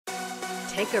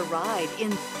Take a ride in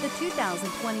the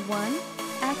 2021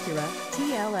 Acura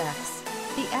TLX.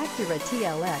 The Acura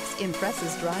TLX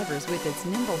impresses drivers with its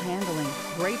nimble handling,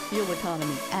 great fuel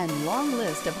economy, and long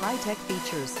list of high-tech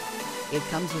features. It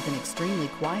comes with an extremely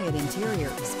quiet interior,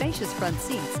 spacious front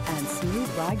seats, and smooth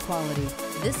ride quality.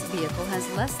 This vehicle has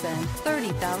less than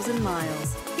 30,000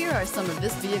 miles. Here are some of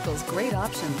this vehicle's great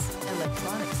options: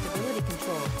 electronic stability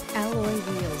control, alloy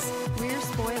wheels, rear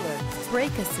spoiler,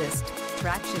 brake assist,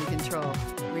 traction control,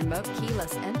 remote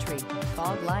keyless entry,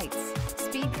 fog lights,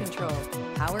 speed control,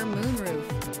 power moonroof,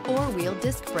 four-wheel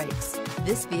disc brakes.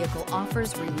 This vehicle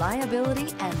offers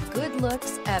reliability and good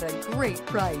looks at a great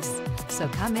price. So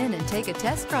come in and take a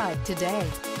test drive today.